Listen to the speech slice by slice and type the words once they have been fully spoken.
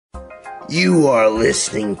You are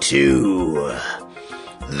listening to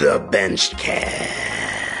the Benchcast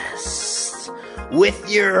with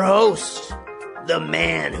your host, the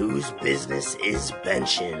man whose business is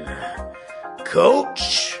benching,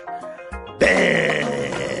 Coach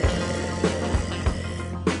Ben.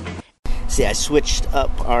 See, I switched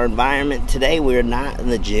up our environment today. We're not in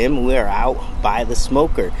the gym. We're out by the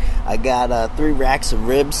smoker. I got 3 racks of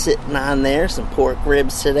ribs sitting on there, some pork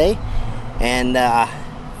ribs today, and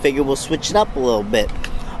figure we'll switch it up a little bit.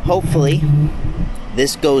 Hopefully,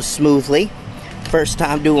 this goes smoothly. First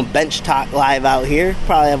time doing Bench Talk live out here.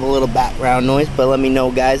 Probably have a little background noise, but let me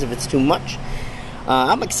know, guys, if it's too much.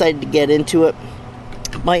 I'm excited to get into it.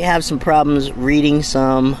 Might have some problems reading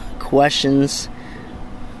some questions.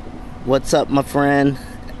 What's up, my friend?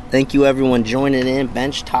 Thank you, everyone, joining in.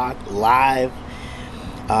 Bench Talk live.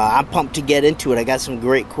 I'm pumped to get into it. I got some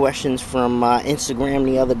great questions from Instagram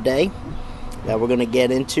the other day that we're gonna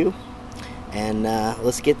get into, and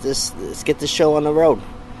let's get this show on the road.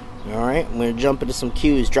 All right, I'm gonna jump into some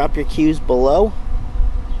cues. Drop your cues below.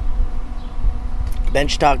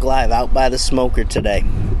 Bench Talk live out by the smoker today.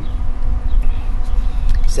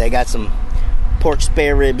 See, I got some pork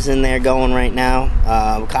spare ribs in there going right now.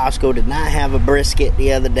 Costco did not have a brisket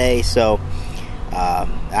the other day, so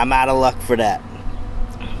I'm out of luck for that.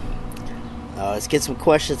 Let's get some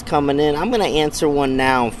questions coming in. I'm going to answer one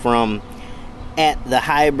now from at the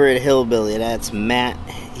Hybrid Hillbilly. That's Matt.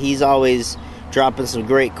 He's always dropping some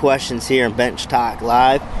great questions here in Bench Talk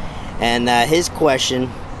Live. And his question: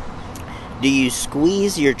 do you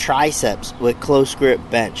squeeze your triceps with close grip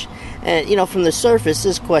bench? And, you know, from the surface,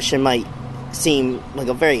 this question might seem like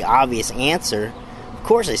a very obvious answer. Of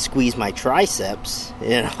course I squeeze my triceps,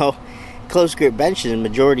 close grip bench is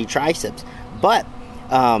majority triceps, but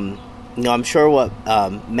I'm sure what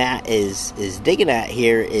Matt is digging at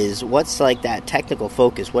here is what's like that technical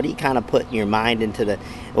focus. What do you kind of put in your mind into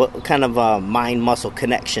what kind of mind muscle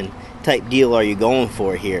connection type deal are you going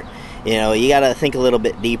for here? You got to think a little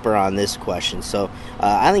bit deeper on this question. So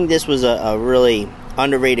I think this was a really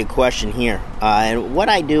underrated question here. And what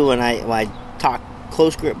I do when I talk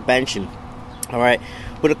close grip benching, all right,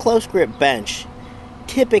 with a close grip bench,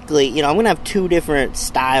 typically, I'm going to have 2 different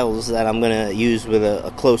styles that I'm going to use with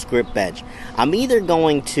a close grip bench. I'm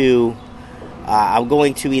going to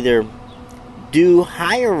either do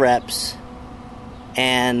higher reps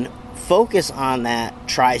and focus on that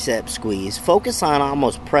tricep squeeze, focus on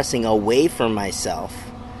almost pressing away from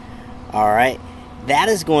myself, all right? That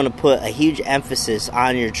is going to put a huge emphasis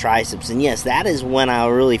on your triceps. And yes, that is when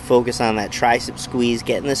I'll really focus on that tricep squeeze,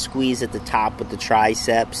 getting the squeeze at the top with the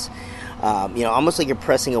triceps. Almost like you're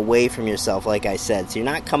pressing away from yourself, like I said. So you're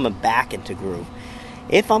not coming back into groove.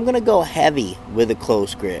 If I'm going to go heavy with a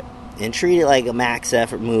close grip and treat it like a max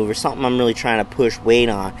effort move or something I'm really trying to push weight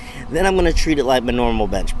on, then I'm going to treat it like my normal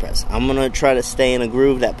bench press. I'm going to try to stay in a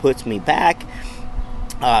groove that puts me back.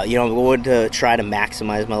 I'm going to try to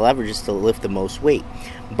maximize my leverages to lift the most weight.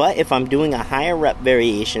 But if I'm doing a higher rep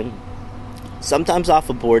variation, sometimes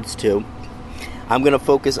off of boards too, I'm going to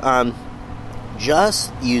focus on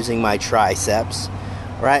just using my triceps,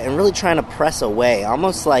 right, and really trying to press away,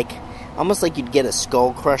 almost like you'd get a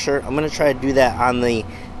skull crusher. I'm going to try to do that on the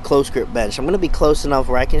close grip bench. I'm going to be close enough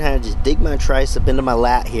where I can kind of just dig my tricep into my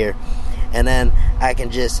lat here, and then I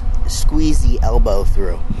can just squeeze the elbow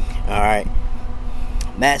through. All right.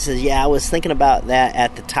 Matt says, yeah, I was thinking about that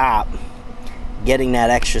at the top, getting that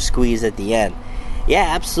extra squeeze at the end. Yeah,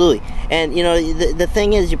 absolutely. And, the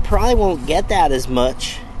thing is, you probably won't get that as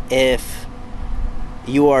much if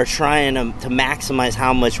you are trying to maximize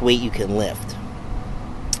how much weight you can lift.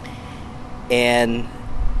 And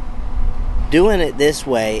doing it this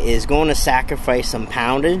way is going to sacrifice some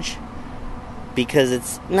poundage because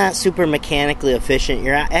it's not super mechanically efficient.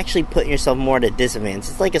 You're actually putting yourself more at a disadvantage.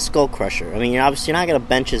 It's like a skull crusher. I mean, you're obviously not going to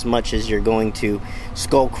bench as much as you're going to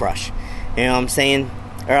skull crush. You know what I'm saying?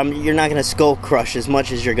 Or you're not going to skull crush as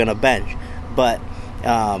much as you're going to bench. But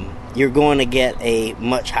you're going to get a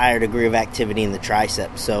much higher degree of activity in the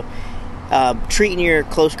triceps. So treating your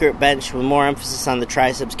close grip bench with more emphasis on the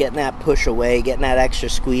triceps, getting that push away, getting that extra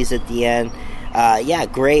squeeze at the end.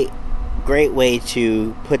 Great way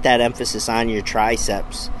to put that emphasis on your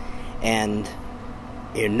triceps, and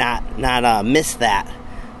you're not miss that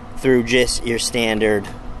through just your standard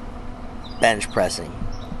bench pressing.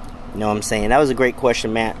 You know what I'm saying? That was a great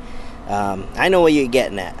question, Matt. I know what you're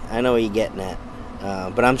getting at.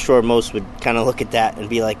 But I'm sure most would kind of look at that and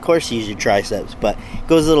be like, of course you use your triceps, but it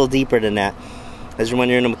goes a little deeper than that. As when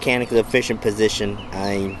you're in a mechanically efficient position,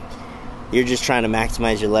 you're just trying to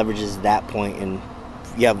maximize your leverages at that point, and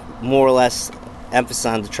you have more or less emphasis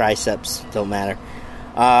on the triceps, don't matter.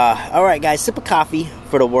 All right, guys, sip of coffee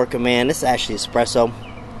for the working man. This is actually espresso.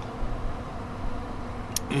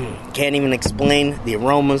 Can't even explain the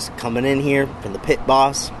aromas coming in here from the Pit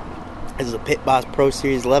Boss. This is a Pit Boss Pro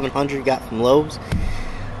Series 1100 got from Lowe's.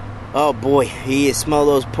 Oh boy, you smell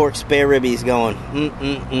those pork spare ribbies going.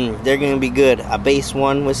 They're going to be good. I base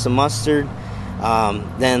one with some mustard.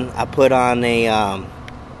 Then I put on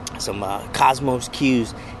some Cosmos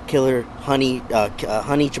Q's Killer Honey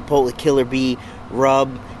Chipotle Killer Bee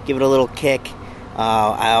rub. Give it a little kick.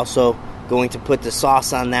 I also going to put the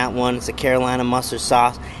sauce on that one. It's a Carolina mustard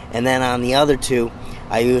sauce. And then on the other two,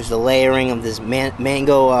 I use the layering of this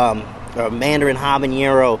Mandarin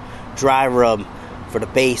habanero dry rub for the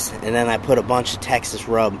base, and then I put a bunch of Texas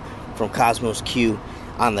rub from Cosmos Q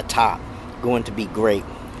on the top. Going to be great.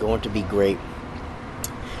 Alright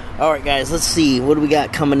guys, let's see. What do we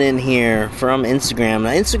got coming in here from Instagram?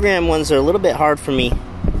 Now, Instagram ones are a little bit hard for me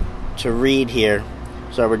to read here,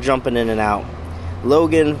 so we're jumping in and out.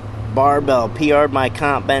 Logan Barbell PR'd my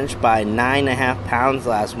comp bench by 9.5 pounds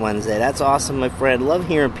last Wednesday. That's awesome, my friend. Love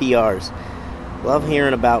hearing PRs. Love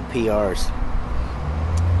hearing about PRs.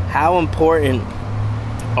 How important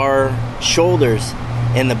are shoulders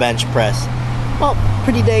in the bench press? Well,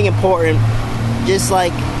 pretty dang important. Just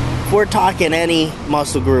like if we're talking any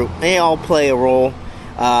muscle group, they all play a role.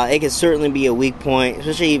 It can certainly be a weak point,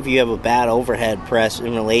 especially if you have a bad overhead press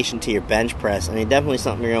in relation to your bench press. I mean, definitely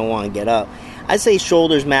something you're going to want to get up. I'd say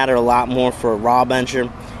shoulders matter a lot more for a raw bencher.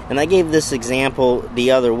 And I gave this example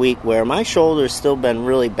the other week where my shoulder's still been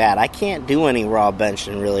really bad. I can't do any raw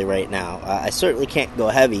benching really right now. I certainly can't go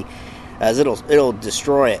heavy, as it'll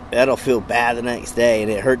destroy it. That'll feel bad the next day,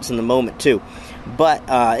 and it hurts in the moment too. But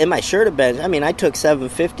in my shoulder bench, I mean, I took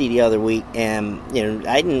 750 the other week, and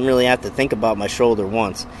I didn't really have to think about my shoulder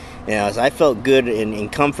once. So I felt good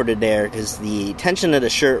and comforted there because the tension of the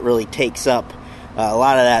shirt really takes up a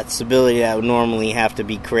lot of that stability that would normally have to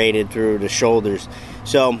be created through the shoulders.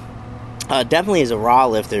 So definitely as a raw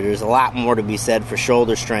lifter, there's a lot more to be said for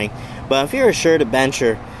shoulder strength. But if you're a shoulder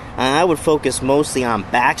bencher, I would focus mostly on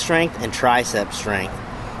back strength and tricep strength.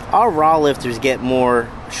 Our raw lifters get more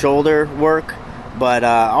shoulder work, but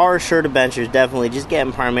our shoulder benchers definitely just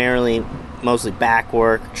getting primarily mostly back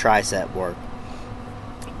work, tricep work.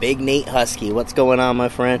 Big Nate Husky, what's going on, my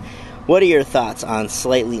friend? What are your thoughts on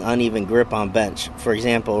slightly uneven grip on bench? For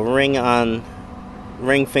example, ring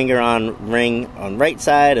finger on ring on right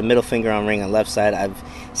side, and middle finger on ring on left side. I've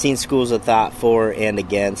seen schools of thought for and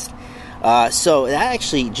against. So that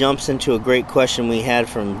actually jumps into a great question we had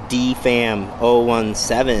from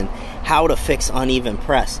DFAM017, how to fix uneven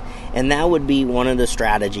press. And that would be one of the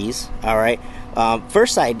strategies, all right?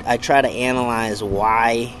 First, I try to analyze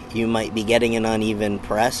why you might be getting an uneven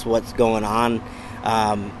press, what's going on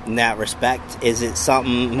in that respect. Is it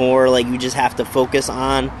something more like you just have to focus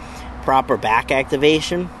on proper back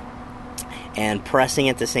activation and pressing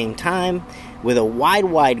at the same time? With a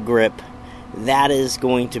wide grip, that is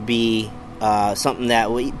going to be something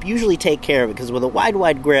that will usually take care of it, because with a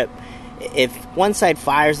wide grip, if one side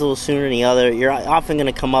fires a little sooner than the other, you're often going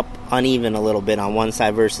to come up uneven a little bit on one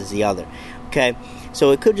side versus the other. Okay,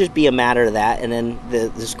 so it could just be a matter of that, and then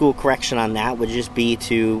the school correction on that would just be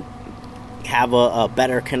to have a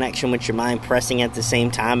better connection with your mind, pressing at the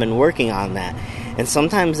same time and working on that. And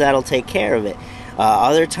sometimes that'll take care of it.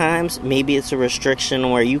 Other times, maybe it's a restriction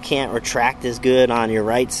where you can't retract as good on your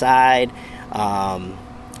right side.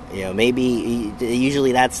 Maybe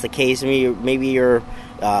usually that's the case. Maybe you're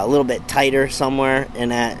a little bit tighter somewhere in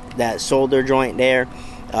that shoulder joint there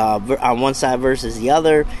on one side versus the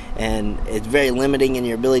other, and it's very limiting in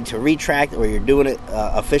your ability to retract, or you're doing it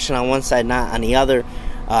efficient on one side, not on the other,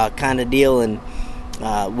 kind of deal. And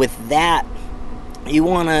with that, you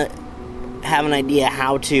want to have an idea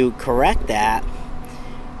how to correct that,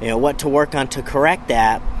 what to work on to correct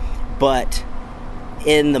that. But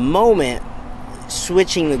in the moment,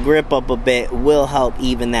 switching the grip up a bit will help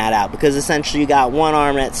even that out, because essentially you got one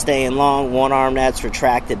arm that's staying long, one arm that's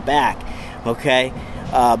retracted back. Okay,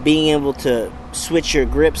 being able to switch your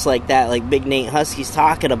grips like that, like Big Nate Husky's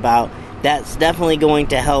talking about, that's definitely going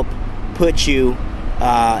to help put you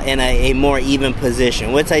in a more even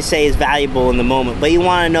position, which I say is valuable in the moment. But you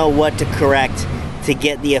want to know what to correct to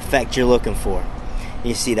get the effect you're looking for.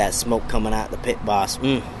 You see that smoke coming out the Pit Boss.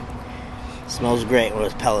 Smells great when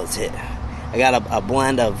those pellets hit. I got a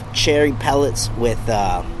blend of cherry pellets with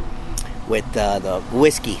the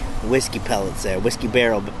whiskey pellets there, whiskey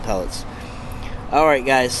barrel pellets. All right,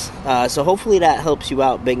 guys. So hopefully that helps you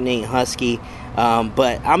out, Big Nate Husky.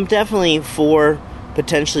 But I'm definitely for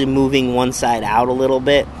potentially moving one side out a little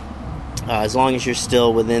bit. As long as you're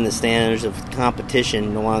still within the standards of competition,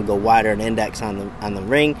 you don't want to go wider an index on the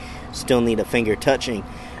ring. Still need a finger touching.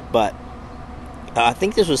 But I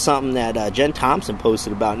think this was something that Jen Thompson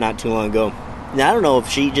posted about not too long ago. Now, I don't know if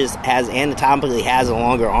she just anatomically has a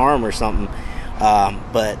longer arm or something,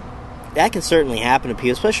 but that can certainly happen to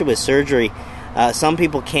people, especially with surgery. Some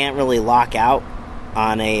people can't really lock out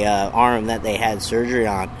on a arm that they had surgery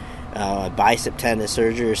on. A bicep tendon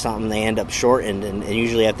surgery or something, they end up shortened and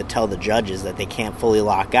usually have to tell the judges that they can't fully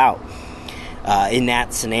lock out. In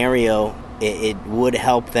that scenario, it would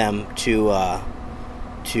help them to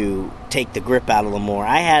take the grip out a little more.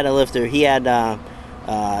 I had a lifter, he had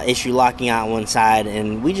issue locking out on one side,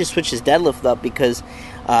 and we just switched his deadlift up because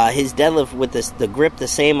his deadlift with the grip the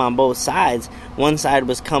same on both sides, one side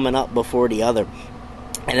was coming up before the other.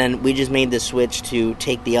 And then we just made the switch to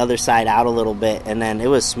take the other side out a little bit, and then it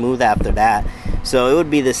was smooth after that. So it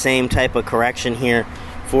would be the same type of correction here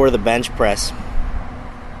for the bench press.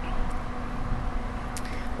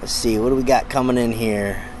 Let's see, what do we got coming in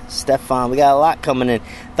here? Stefan, we got a lot coming in.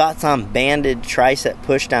 Thoughts on banded tricep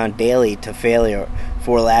pushdown daily to failure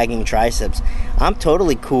for lagging triceps? I'm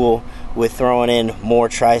totally cool with throwing in more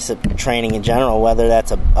tricep training in general, whether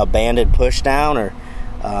that's a banded pushdown or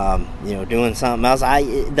doing something else.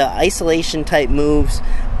 The isolation type moves,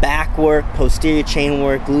 back work, posterior chain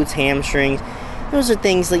work, glutes, hamstrings, those are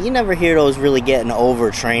things that you never hear those really getting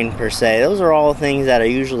overtrained per se. Those are all things that are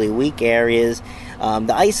usually weak areas.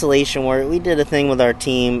 The isolation work, we did a thing with our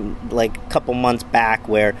team like a couple months back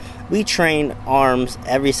where we trained arms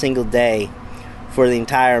every single day for the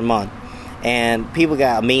entire month. And people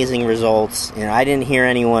got amazing results. I didn't hear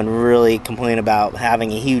anyone really complain about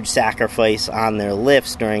having a huge sacrifice on their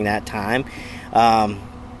lifts during that time.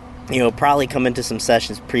 Probably come into some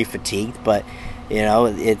sessions pre-fatigued, but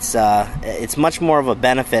it's much more of a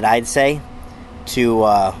benefit, I'd say,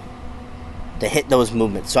 to hit those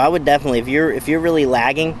movements. So I would definitely, if you're really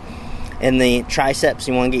lagging in the triceps,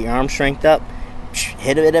 you want to get your arm strength up,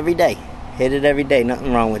 hit it every day. Hit it every day.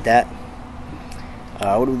 Nothing wrong with that.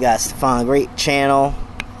 What do we got, Stefan? Great channel.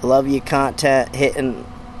 Love your content. Hitting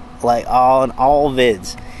like all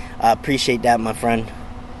vids. Appreciate that, my friend.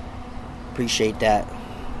 Appreciate that.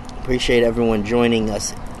 Appreciate everyone joining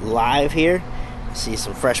us live here. See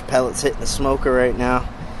some fresh pellets hitting the smoker right now.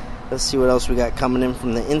 Let's see what else we got coming in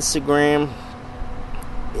from the Instagram.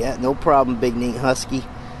 Yeah, no problem, Big Nate Husky.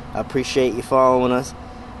 I appreciate you following us.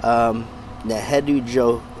 Nehedu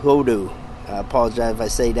Johodu. I apologize if I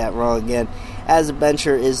say that wrong again. As a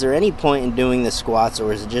bencher, is there any point in doing the squats,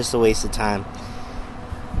 or is it just a waste of time?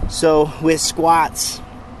 So with squats,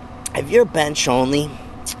 if you're bench only,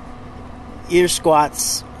 your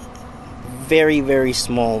squats, very, very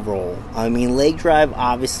small role. I mean, leg drive,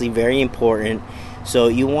 obviously very important. So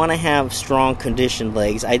you want to have strong conditioned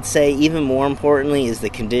legs. I'd say even more importantly is the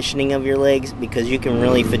conditioning of your legs, because you can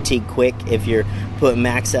really fatigue quick if you're putting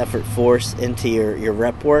max effort force into your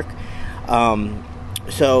rep work.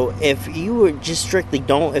 So if you were just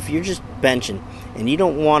if you're just benching and you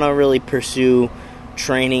don't want to really pursue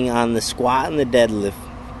training on the squat and the deadlift,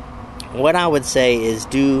 what I would say is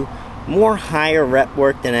do more higher rep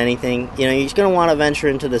work than anything. You're just going to want to venture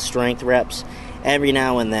into the strength reps every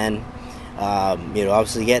now and then.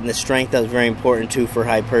 Obviously getting the strength is very important too for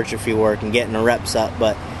hypertrophy work and getting the reps up,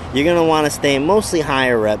 but you're going to want to stay in mostly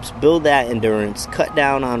higher reps, build that endurance, cut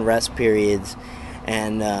down on rest periods,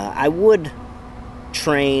 and I would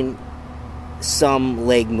train some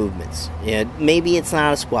leg movements. Maybe it's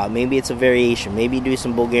not a squat, maybe it's a variation, maybe you do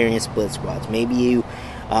some Bulgarian split squats, maybe you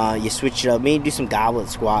switch it up, maybe do some goblet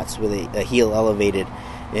squats with a heel elevated.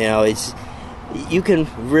 You can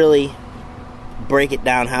really break it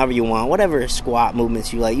down however you want, whatever squat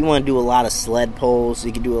movements you like. You want to do a lot of sled pulls,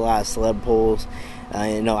 you can do a lot of sled pulls.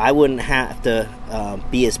 I wouldn't have to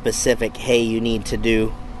be as specific, hey, you need to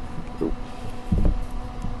do.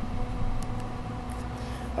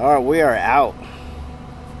 Alright, we are out.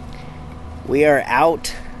 We are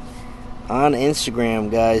out on Instagram,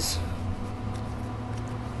 guys.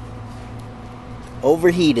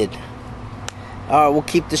 Overheated. Alright, we'll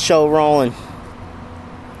keep the show rolling.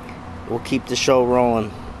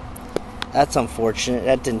 That's unfortunate.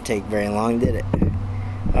 That didn't take very long, did it?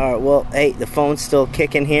 Alright, well, hey, the phone's still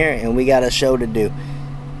kicking here, and we got a show to do.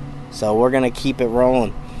 So we're going to keep it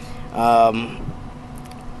rolling.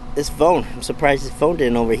 This phone, I'm surprised this phone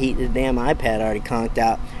didn't overheat. The damn iPad already conked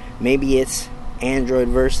out. Maybe it's Android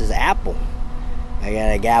versus Apple. I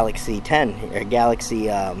got a Galaxy 10, or Galaxy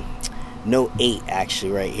Note 8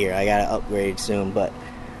 actually right here. I got to upgrade soon, but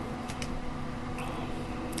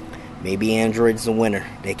maybe Android's the winner.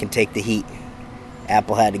 They can take the heat.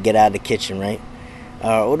 Apple had to get out of the kitchen, right?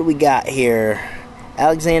 What do we got here?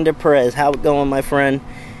 Alexander Perez, how it going, my friend?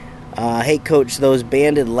 Hey, coach, those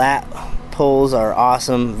banded lat pulls are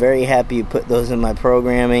awesome. Very happy you put those in my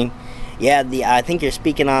programming. Yeah, I think you're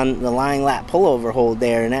speaking on the lying lat pullover hold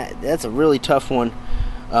there, and that's a really tough one.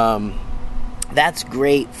 That's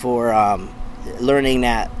great for learning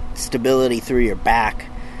that stability through your back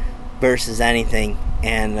versus anything,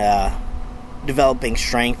 and developing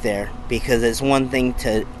strength there, because it's one thing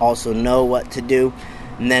to also know what to do,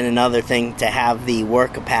 and then another thing to have the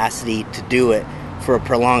work capacity to do it for a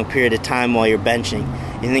prolonged period of time while you're benching.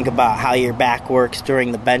 You think about how your back works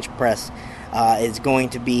during the bench press. It's going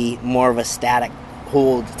to be more of a static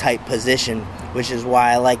hold type position, which is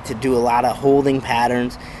why I like to do a lot of holding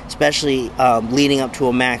patterns, especially leading up to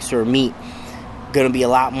a max or a meet. Going to be a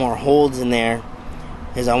lot more holds in there,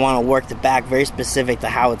 because I want to work the back very specific to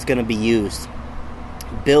how it's going to be used.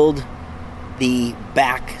 Build the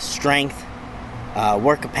back strength,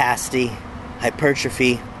 work capacity,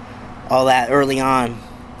 hypertrophy, all that early on,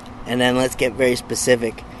 and then let's get very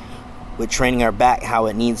specific with training our back how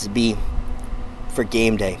it needs to be for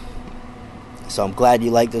game day. So I'm glad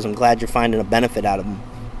you like those. I'm glad you're finding a benefit out of them.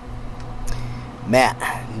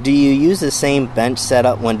 Matt, do you use the same bench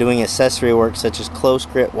setup when doing accessory work such as close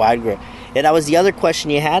grip, wide grip? Yeah, that was the other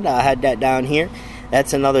question you had. I had that down here.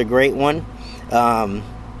 That's another great one.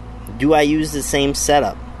 Do I use the same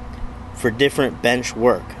setup for different bench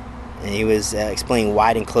work? And he was explaining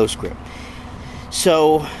wide and close grip.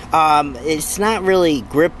 So it's not really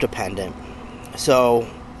grip dependent. So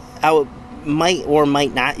I might or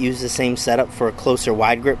might not use the same setup for a close or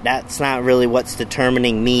wide grip. That's not really what's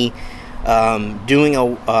determining me doing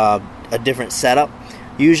a different setup.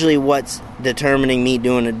 Usually what's determining me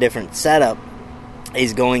doing a different setup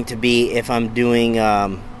is going to be if I'm doing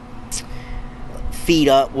feet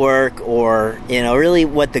up work, or really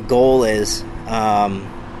what the goal is.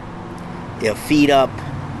 Feet up,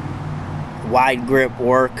 wide grip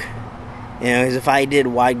work. Because if I did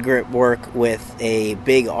wide grip work with a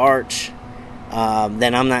big arch,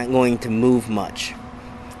 then I'm not going to move much.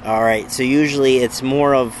 Alright, so usually it's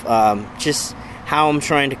more of just how I'm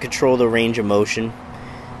trying to control the range of motion.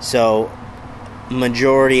 So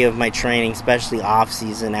majority of my training, especially off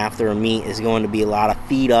season after a meet, is going to be a lot of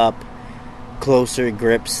feet up, closer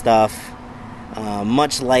grip stuff,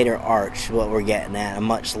 much lighter arch, what we're getting at, a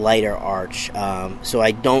much lighter arch. So I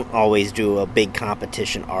don't always do a big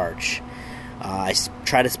competition arch. I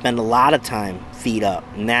try to spend a lot of time feet up,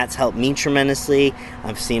 and that's helped me tremendously.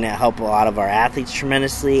 I've seen it help a lot of our athletes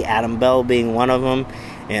tremendously, Adam Bell being one of them.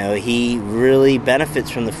 He really benefits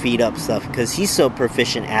from the feet up stuff because he's so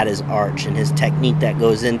proficient at his arch and his technique that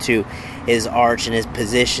goes into his arch and his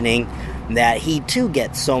positioning, that he too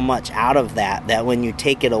gets so much out of that when you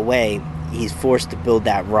take it away, he's forced to build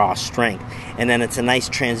that raw strength. And then it's a nice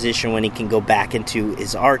transition when he can go back into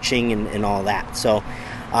his arching and all that. So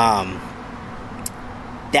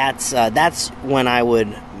that's when I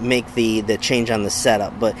would make the change on the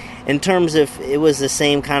setup. But in terms of it was the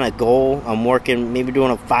same kind of goal, I'm working maybe doing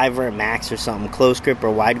a 5 max or something, close grip or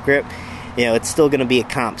wide grip, it's still going to be a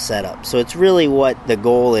comp setup. So it's really what the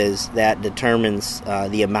goal is that determines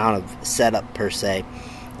the amount of setup per se,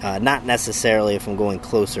 not necessarily if I'm going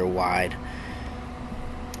close or wide.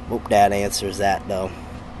 Hope that answers that though.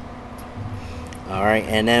 Alright,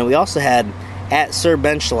 and then we also had at Sir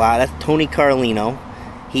Bench a Lot, that's Tony Carlino.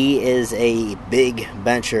 He is a big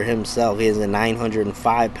bencher himself. He has a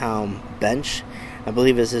 905-pound bench. I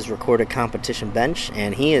believe is his recorded competition bench,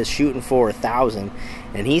 and he is shooting for 1,000.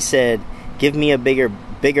 And he said, "Give me a bigger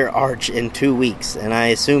arch in 2 weeks." And I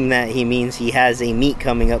assume that he means he has a meet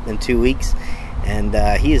coming up in 2 weeks, and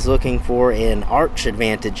he is looking for an arch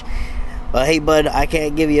advantage. Well, hey, bud, I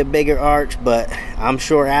can't give you a bigger arch, but I'm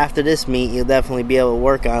sure after this meet you'll definitely be able to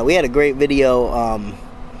work on it. We had a great video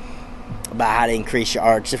about how to increase your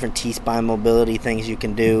arch, different T-spine mobility things you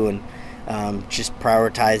can do, and just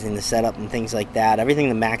prioritizing the setup and things like that. Everything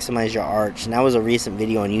to maximize your arch. And that was a recent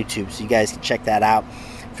video on YouTube, so you guys can check that out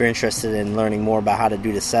if you're interested in learning more about how to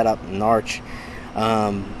do the setup and arch.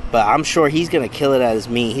 But I'm sure he's going to kill it at his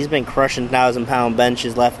meet. He's been crushing 1,000-pound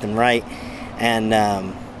benches left and right, and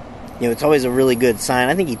it's always a really good sign.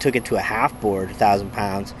 I think he took it to a half board, 1,000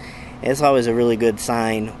 pounds. It's always a really good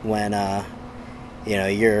sign when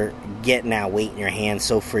you're getting that weight in your hand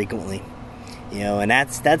so frequently. And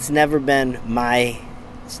that's never been my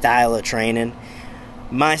style of training.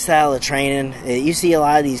 My style of training, you see a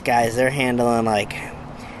lot of these guys, they're handling like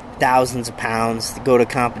thousands of pounds to go to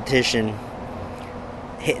competition,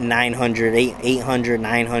 hitting 900, 800,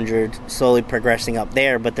 900, slowly progressing up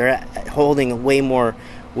there, but they're holding way more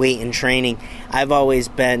weight in training. I've always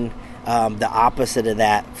been The opposite of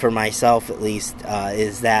that, for myself at least,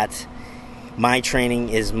 is that my training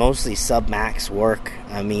is mostly sub-max work.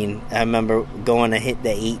 I mean, I remember going to hit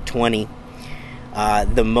the 820.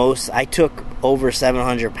 The most, I took over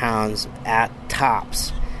 700 pounds at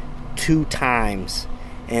tops 2 times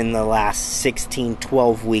in the last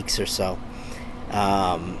 12 weeks or so.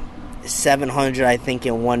 700, I think,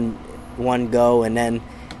 in one go, and then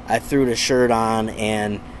I threw the shirt on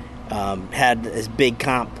and had this big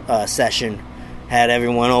comp session. Had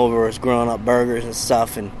everyone over, was grilling up burgers and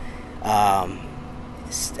stuff, and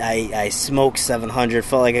I smoked 700.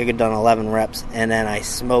 Felt like I could have done 11 reps, and then I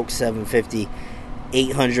smoked 750.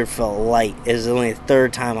 800 felt light. It was only the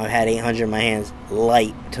third time I've had 800 in my hands,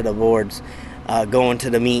 light to the boards. Going to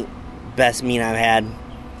the meet, best meet I've had,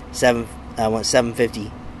 I went 750,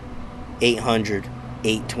 800,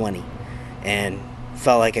 820, and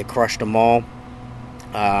felt like I crushed them all.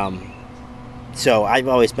 So I've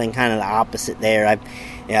always been kind of the opposite there. I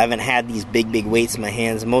haven't had these big weights in my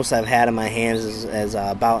hands. Most I've had in my hands is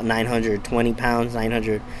about 920 pounds,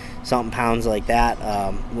 900 something pounds, like that,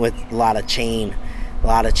 with a lot of chain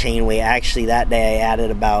weight. Actually, that day I added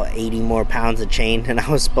about 80 more pounds of chain than I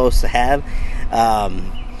was supposed to have.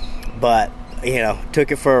 But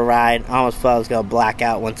took it for a ride. I almost thought I was going to black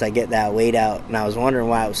out once I get that weight out, and I was wondering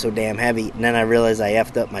why it was so damn heavy. And then I realized I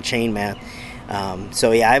effed up my chain math.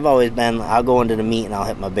 So yeah, I've always been, I'll go into the meet and I'll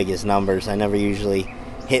hit my biggest numbers. I never usually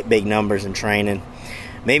hit big numbers in training.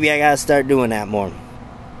 Maybe I gotta start doing that more.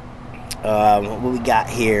 What we got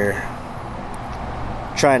here?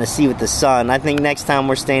 Trying to see with the sun. I think next time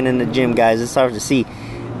we're staying in the gym, guys, it's hard to see.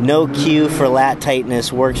 No cue for lat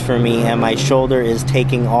tightness works for me, and my shoulder is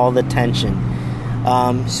taking all the tension.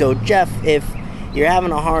 So Jeff, if you're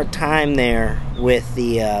having a hard time there with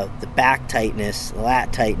the back tightness,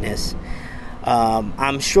 lat tightness,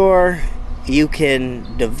 I'm sure you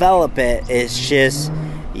can develop it. It's just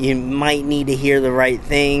you might need to hear the right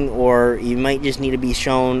thing, or you might just need to be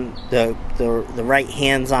shown the right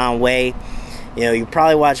hands-on way. You're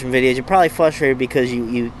probably watching videos. You're probably frustrated because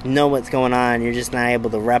you know what's going on. You're just not able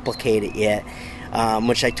to replicate it yet,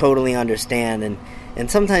 which I totally understand. And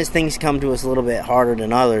sometimes things come to us a little bit harder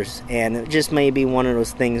than others, and it just may be one of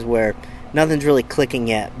those things where nothing's really clicking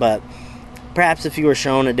yet. But perhaps if you were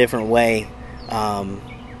shown a different way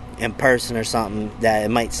in person or something, that it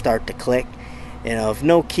might start to click. If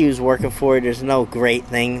no cue's working for you, there's no great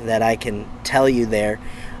thing that I can tell you there,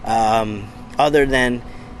 other than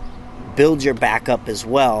build your back up as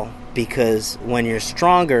well, because when you're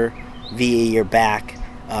stronger via your back,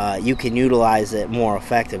 you can utilize it more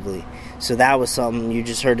effectively. So that was something, you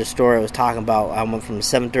just heard the story I was talking about. I went from a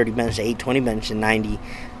 730 bench to 820 bench in 90,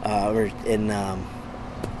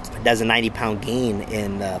 that's a 90-pound gain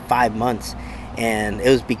in 5 months. And it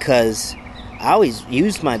was because I always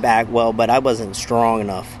used my back well, but I wasn't strong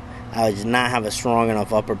enough. I did not have a strong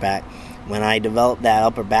enough upper back. When I developed that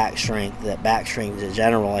upper back strength, that back strength in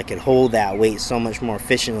general, I could hold that weight so much more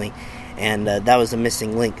efficiently, and that was the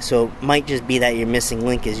missing link. So it might just be that your missing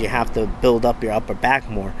link is you have to build up your upper back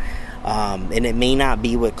more, and it may not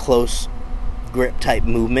be with close grip type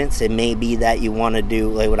movements. It may be that you want to do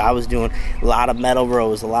like what I was doing, a lot of metal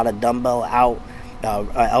rows, a lot of dumbbell out,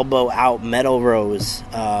 elbow out metal rows,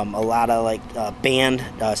 a lot of band,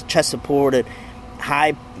 chest supported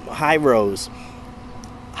high rows,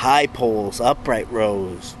 high pulls, upright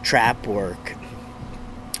rows, trap work,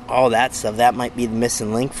 all that stuff. That might be the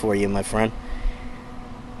missing link for you, my friend.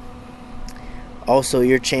 Also,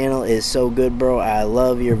 your channel is so good, bro. I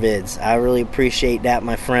love your vids. I really appreciate that,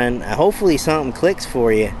 my friend. Hopefully something clicks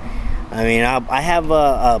for you. I mean, I have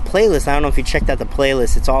a playlist. I don't know if you checked out the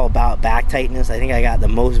playlist. It's all about back tightness. I think I got the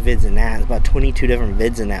most vids in that. It's about 22 different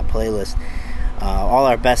vids in that playlist. All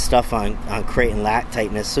our best stuff on creating lat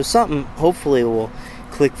tightness. So something hopefully will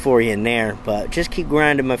click for you in there. But just keep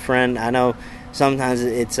grinding, my friend. I know sometimes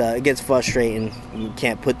it gets frustrating. You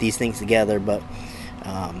can't put these things together, but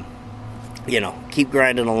keep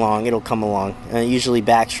grinding along. It'll come along. Usually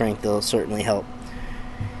back strength will certainly help.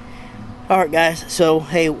 Alright, guys. So,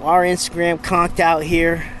 hey, our Instagram conked out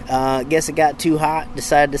here. Guess it got too hot.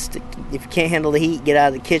 Decided to stick. If you can't handle the heat, get out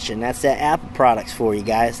of the kitchen. That's that Apple products for you,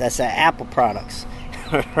 guys. That's that Apple products.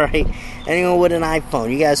 Alright? Anyone with an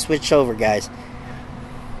iPhone, you guys switch over, guys.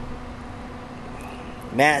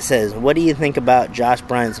 Matt says, what do you think about Josh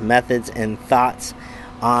Bryant's methods and thoughts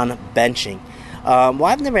on benching? Well,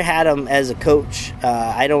 I've never had him as a coach.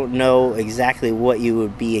 I don't know exactly what you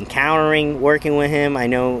would be encountering working with him. I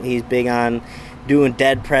know he's big on doing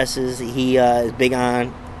dead presses. He is big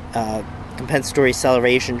on compensatory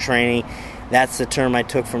acceleration training. That's the term I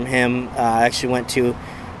took from him. I actually went to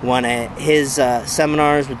one of his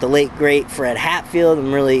seminars with the late great Fred Hatfield.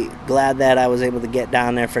 I'm really glad that I was able to get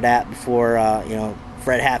down there for that before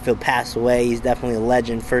Fred Hatfield passed away. He's definitely a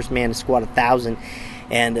legend, first man to squat 1,000.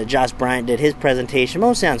 And Josh Bryant did his presentation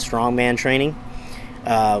mostly on strongman training,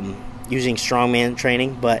 using strongman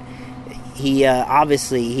training. But he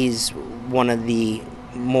obviously he's one of the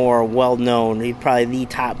more well-known. He's probably the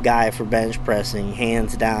top guy for bench pressing,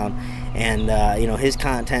 hands down. And his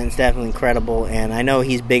content's definitely incredible. And I know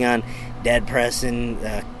he's big on dead pressing,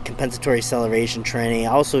 compensatory acceleration training. I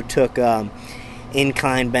also took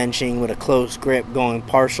incline benching with a close grip, going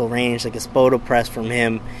partial range like a Spoto press from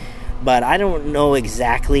him. But I don't know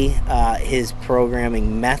exactly his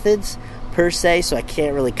programming methods per se, so I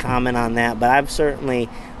can't really comment on that. But I've certainly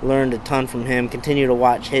learned a ton from him, continue to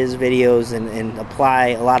watch his videos and apply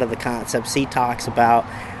a lot of the concepts he talks about.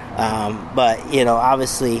 But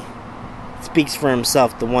obviously it speaks for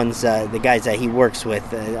himself, the guys that he works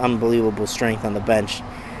with, unbelievable strength on the bench.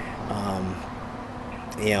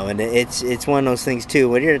 And it's one of those things too,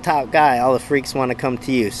 when you're the top guy, all the freaks want to come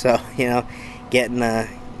to you. So getting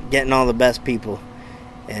all the best people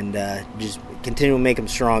and just continue to make them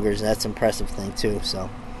stronger. That's an impressive thing too. So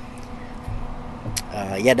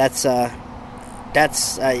that's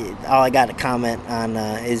all I got to comment on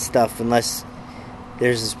his stuff, unless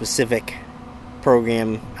there's a specific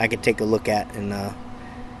program I could take a look at and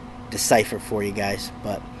decipher for you guys.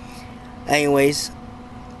 But anyways,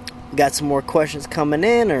 we got some more questions coming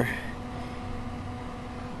in, or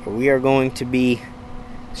we are going to be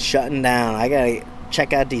shutting down. I gotta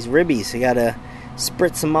check out these ribbies. I gotta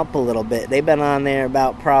spritz them up a little bit. They've been on there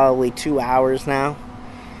about probably 2 hours now.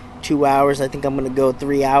 2 hours. I think I'm gonna go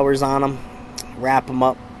 3 hours on them, wrap them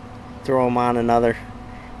up, throw them on another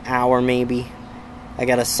hour maybe. I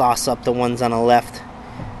gotta sauce up the ones on the left,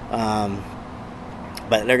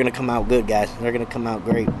 but they're gonna come out good, guys. They're gonna come out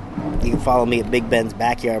great. You can follow me at Big Ben's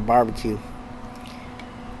Backyard Barbecue.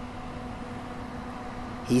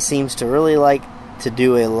 He seems to really like to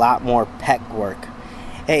do a lot more pec work.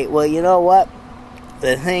 Hey, well, you know what?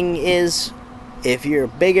 The thing is, if you're a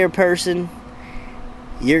bigger person,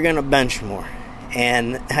 you're going to bench more.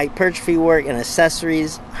 And hypertrophy work and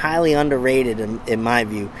accessories, highly underrated in my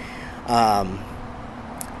view. Highly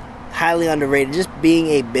underrated. Just being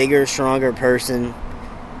a bigger, stronger person.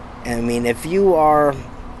 I mean, if you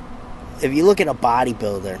look at a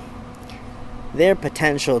bodybuilder, their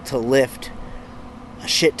potential to lift a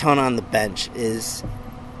shit ton on the bench is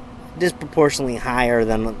disproportionately higher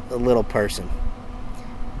than a little person.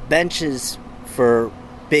 Bench is for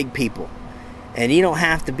big people, and you don't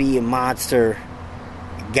have to be a monster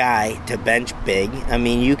guy to bench big. I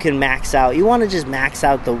mean, you can max out. You want to just max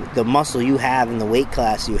out the muscle you have in the weight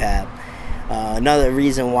class you have. Another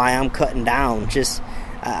reason why I'm cutting down, just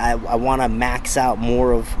I want to max out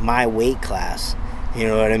more of my weight class. You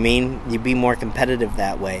know what I mean? You'd be more competitive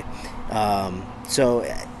that way. So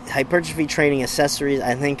hypertrophy training accessories,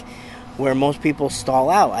 I think, where most people stall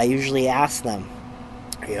out. I usually ask them,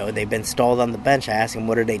 they've been stalled on the bench. I ask them,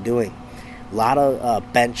 what are they doing? A lot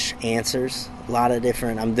of bench answers, a lot of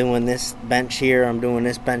different, I'm doing this bench here, I'm doing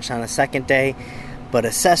this bench on a second day. But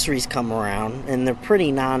accessories come around, and they're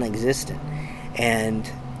pretty non-existent.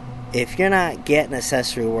 And if you're not getting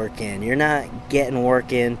accessory work in, you're not getting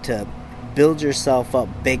work in to build yourself up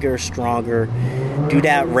bigger, stronger, do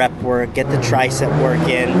that rep work, get the tricep work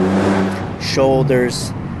in,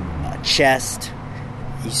 shoulders, chest.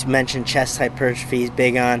 You mentioned chest hypertrophy is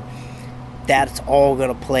big on. That's all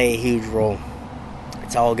going to play a huge role.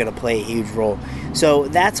 It's all going to play a huge role. So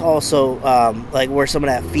that's also like where some of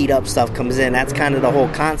that feet up stuff comes in. That's kind of the whole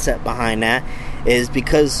concept behind that, is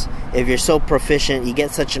because if you're so proficient, you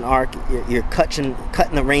get such an arc, you're cutting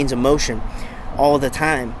the range of motion all the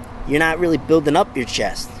time, you're not really building up your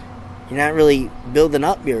chest. You're not really building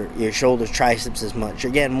up your shoulders, triceps as much.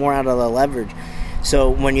 You're getting more out of the leverage.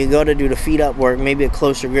 So when you go to do the feet up work, maybe a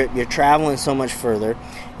closer grip, you're traveling so much further.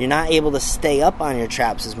 You're not able to stay up on your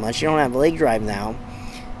traps as much. You don't have leg drive now.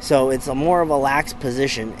 So it's a more of a lax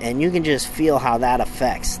position, and you can just feel how that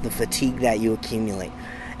affects the fatigue that you accumulate.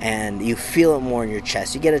 And you feel it more in your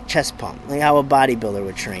chest. You get a chest pump, like how a bodybuilder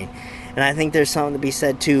would train. And I think there's something to be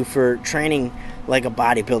said, too, for training like a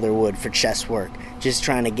bodybuilder would for chest work, just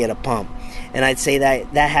trying to get a pump. And I'd say that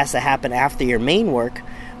has to happen after your main work,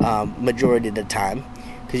 majority of the time,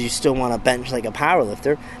 because you still want to bench like a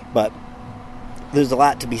powerlifter. But there's a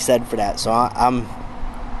lot to be said for that. So I'm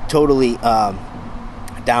totally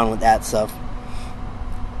down with that stuff.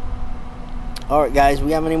 All right, guys,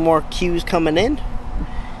 we have any more cues coming in?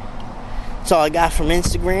 That's all I got from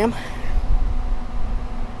Instagram.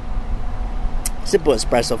 Simple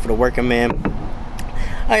espresso for the working man.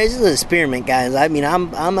 right, this is an experiment, guys. I mean,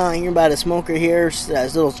 I'm out here by the smoker here, a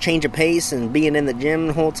little change of pace and being in the gym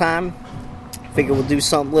the whole time. Figure we'll do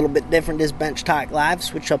something a little bit different this Bench Talk Live,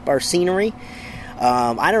 switch up our scenery.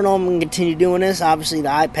 I don't know if I'm going to continue doing this. Obviously, the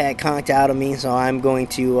iPad conked out of me, so I'm going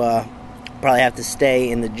to probably have to stay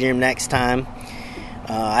in the gym next time.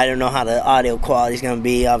 I don't know how the audio quality is going to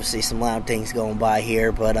be. Obviously, some loud things going by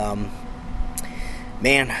here, but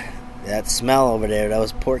man, that smell over there, that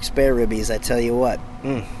was pork spare ribbies, I tell you what.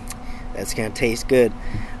 That's going to taste good.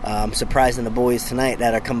 I'm surprising the boys tonight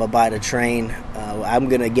that are coming by to train. I'm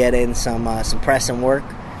going to get in some pressing work.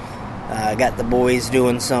 I got the boys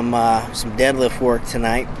doing some deadlift work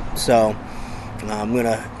tonight, so I'm going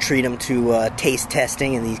to treat them to taste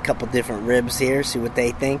testing in these couple different ribs here, see what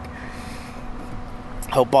they think.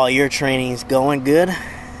 Hope all your training's going good.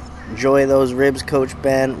 Enjoy those ribs, Coach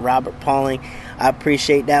Ben, Robert Pauling. I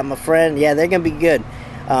appreciate that, my friend. Yeah, they're going to be good.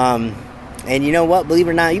 And you know what? Believe it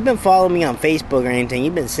or not, you've been following me on Facebook or anything.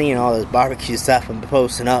 You've been seeing all this barbecue stuff I'm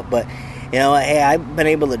posting up. But, you know what? Hey, I've been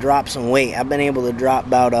able to drop some weight. I've been able to drop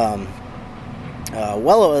about,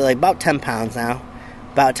 about 10 pounds now.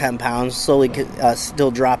 About 10 pounds. Slowly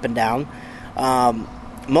still dropping down.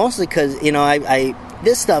 Mostly because, you know, I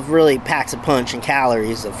this stuff really packs a punch in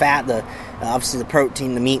calories. The fat, obviously the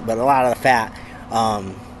protein, the meat, but a lot of the fat.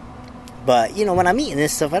 But, you know, when I'm eating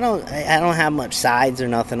this stuff, I don't have much sides or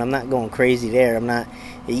nothing. I'm not going crazy there. I'm not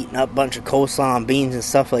eating up a bunch of coleslaw and beans and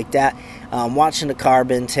stuff like that. Watching the carb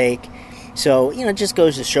intake. So, you know, it just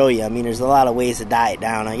goes to show you. I mean, there's a lot of ways to diet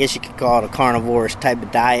down. I guess you could call it a carnivorous type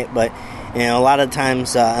of diet. But, you know, a lot of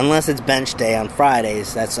times, unless it's bench day on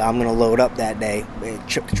Fridays, I'm going to load up that day.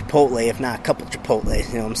 Chipotle, if not a couple Chipotles,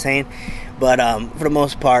 you know what I'm saying? But for the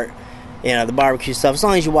most part, you know, the barbecue stuff, as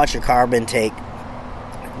long as you watch your carb intake,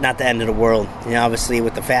 not the end of the world. You know, obviously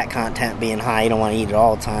with the fat content being high, you don't want to eat it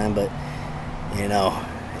all the time, but you know,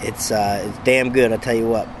 it's damn good, I'll tell you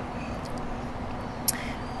what.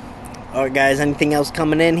 Alright guys, anything else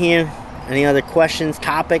coming in here? Any other questions,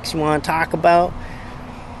 topics you want to talk about?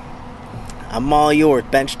 I'm all yours.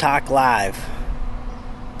 Bench Talk Live.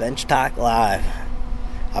 Bench Talk Live.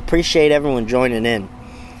 I appreciate everyone joining in.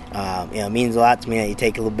 You know, it means a lot to me that you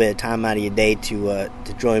take a little bit of time out of your day to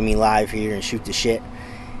join me live here and shoot the shit.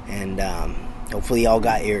 And hopefully y'all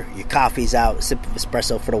got your coffees out, a sip of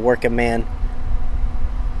espresso for the working man.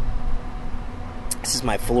 This is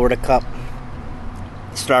my Florida cup.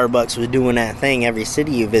 Starbucks was doing that thing every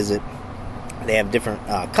city you visit. They have different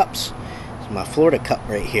cups. It's my Florida cup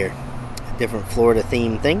right here. Different Florida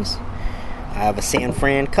themed things. I have a San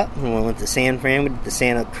Fran cup. When we went to San Fran, we did the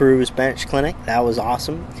Santa Cruz Bench Clinic. That was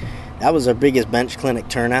awesome. That was our biggest bench clinic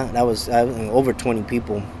turnout. That was over 20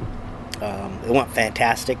 people. It went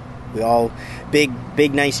fantastic. We all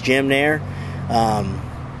big nice gym there.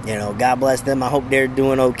 You know, God bless them. I hope they're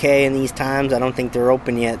doing okay in these times. I don't think they're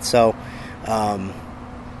open yet, so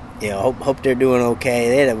you know, hope they're doing okay.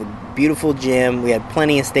 They had a beautiful gym. We had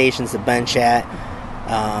plenty of stations to bench at.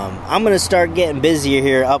 I'm gonna start getting busier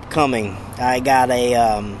here upcoming. I got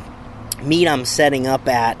a meet I'm setting up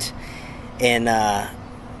at in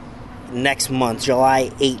next month,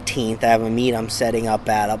 July 18th. I have a meet I'm setting up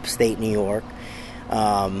at upstate New York.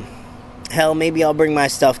 Hell, maybe I'll bring my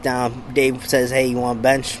stuff down. Dave says, hey, you want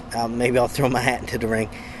bench? Maybe I'll throw my hat into the ring.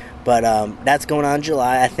 But that's going on in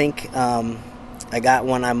July. I think I got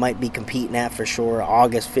one I might be competing at for sure,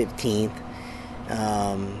 August 15th.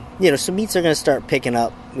 You know, some meets are going to start picking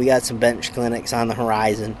up. We got some bench clinics on the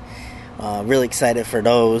horizon. Really excited for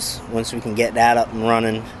those once we can get that up and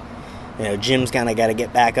running. You know, gym's kind of got to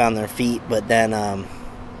get back on their feet, but then,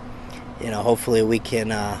 you know, hopefully we can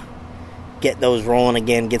get those rolling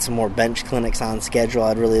again, get some more bench clinics on schedule.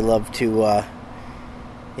 I'd really love to,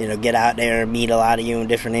 you know, get out there and meet a lot of you in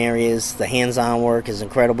different areas. The hands-on work is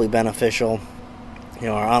incredibly beneficial. You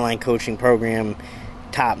know, our online coaching program,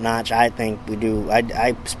 top-notch, I think we do.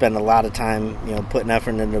 I spend a lot of time, you know, putting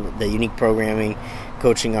effort into the unique programming,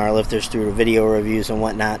 coaching our lifters through the video reviews and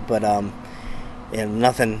whatnot, but you know,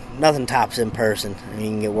 nothing tops in person. I mean, you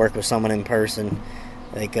can get work with someone in person.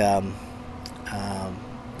 Like,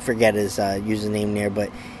 forget his username there, but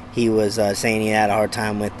he was saying he had a hard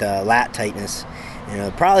time with lat tightness. You know,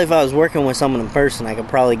 probably if I was working with someone in person, I could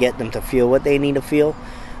probably get them to feel what they need to feel,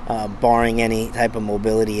 barring any type of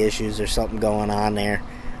mobility issues or something going on there.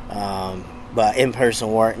 But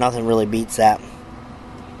in-person work, nothing really beats that.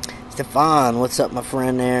 Stefan, what's up, my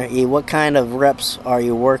friend there? What kind of reps are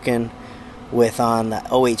you working with on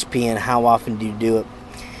OHP, and how often do you do it?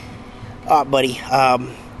 All right, buddy.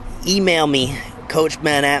 Email me,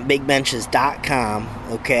 coachben@bigbenches.com.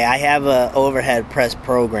 Okay, I have a overhead press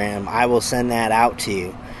program. I will send that out to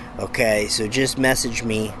you. Okay, so just message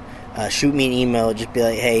me, shoot me an email, just be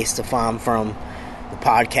like, hey, Stefan from the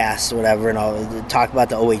podcast or whatever, and I'll talk about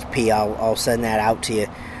the OHP. I'll send that out to you.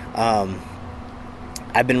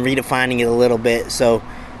 I've been redefining it a little bit, so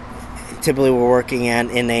typically we're working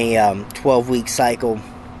in a 12-week cycle.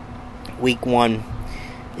 Week 1,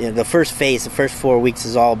 the first phase, the first 4 weeks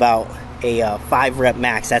is all about a 5-rep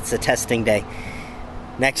max. That's the testing day.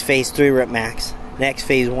 Next phase, 3-rep max. Next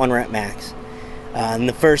phase, 1-rep max. And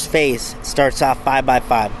the first phase starts off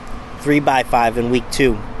 5x5, 3x5 in week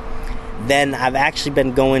 2. Then I've actually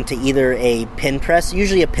been going to either a pin press,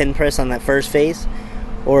 usually a pin press on that first phase,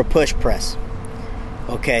 or a push press.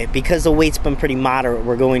 Okay, because the weight's been pretty moderate,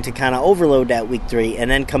 we're going to kind of overload that week 3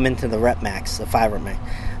 and then come into the rep max, the 5-rep max.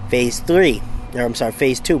 Phase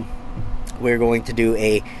 2, we're going to do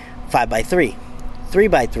a 5x3,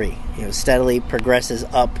 3x3. Steadily progresses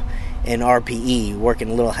up in RPE, working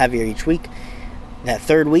a little heavier each week. That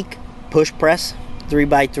third week, push press,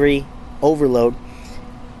 3x3, overload.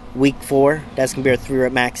 Week 4, that's going to be our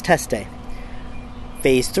 3-rep max test day.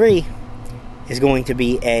 Phase 3 is going to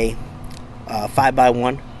be a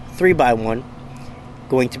 5x1, 3x1,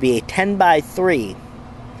 going to be a 10x3,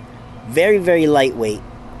 very, very lightweight,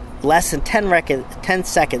 less than 10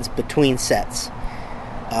 seconds between sets.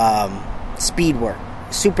 Speed work,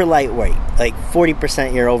 super lightweight, like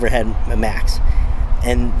 40% your overhead max,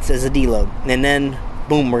 and as a deload. And then,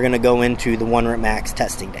 boom, we're going to go into the 1-rep max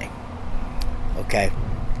testing day. Okay,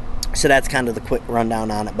 so that's kind of the quick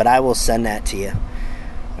rundown on it, but I will send that to you.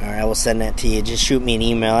 All right, I will send that to you. Just shoot me an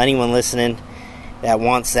email. Anyone listening that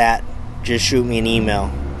wants that, just shoot me an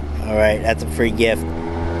email. All right, that's a free gift.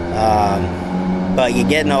 But you're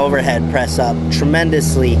getting the overhead press up,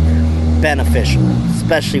 tremendously beneficial,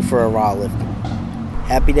 especially for a raw lifter.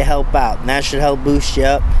 Happy to help out, and that should help boost you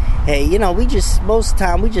up. Hey, most of the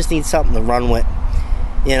time we just need something to run with.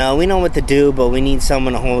 We know what to do, but we need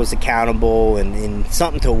someone to hold us accountable and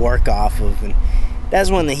something to work off of. And that's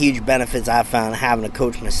one of the huge benefits I found having a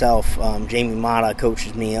coach myself. Jamie Mata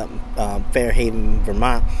coaches me up Fairhaven,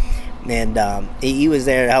 Vermont. And he was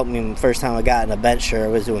there to help me the first time I got in a bench shirt. I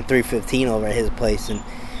was doing 315 over at his place. And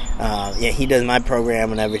he does my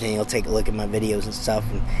program and everything. He'll take a look at my videos and stuff.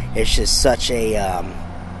 And it's just such a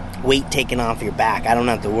weight taken off your back. I don't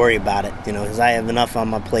have to worry about it, because I have enough on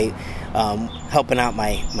my plate helping out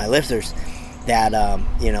my lifters that,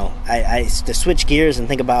 I to switch gears and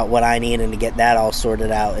think about what I need and to get that all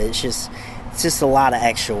sorted out. It's just a lot of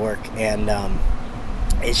extra work. And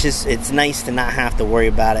it's nice to not have to worry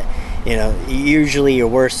about it. Usually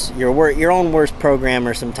your own worst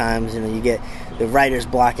programmer sometimes, you get the writers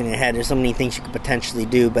blocking your head. There's so many things you could potentially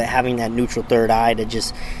do, but having that neutral third eye to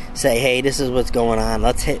just say, hey, this is what's going on,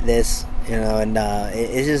 let's hit this, and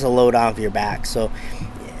it's just a load off your back. So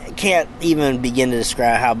I can't even begin to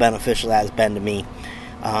describe how beneficial that has been to me.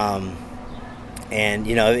 And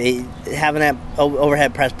having that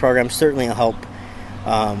overhead press program certainly will help.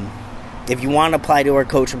 If you want to apply to our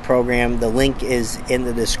coaching program, the link is in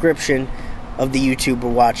the description of the YouTube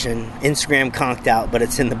we're watching. Instagram conked out, but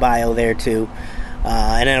it's in the bio there too.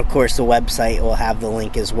 And then, of course, the website will have the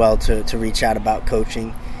link as well to reach out about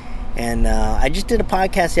coaching. And I just did a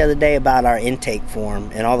podcast the other day about our intake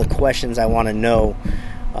form and all the questions I want to know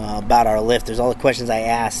about our lifters, all the questions I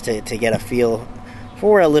asked to get a feel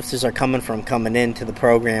for where our lifters are coming into the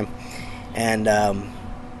program. And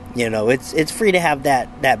it's free to have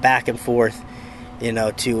that back and forth,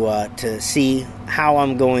 to see how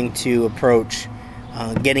I'm going to approach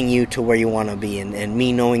getting you to where you want to be, and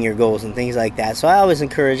me knowing your goals and things like that. So I always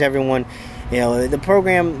encourage everyone, the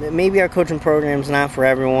program, maybe our coaching program is not for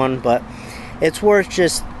everyone, but it's worth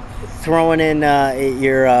just throwing in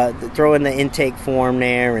throwing the intake form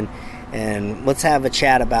there, and let's have a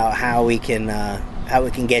chat about how we can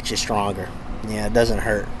get you stronger. It doesn't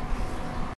hurt.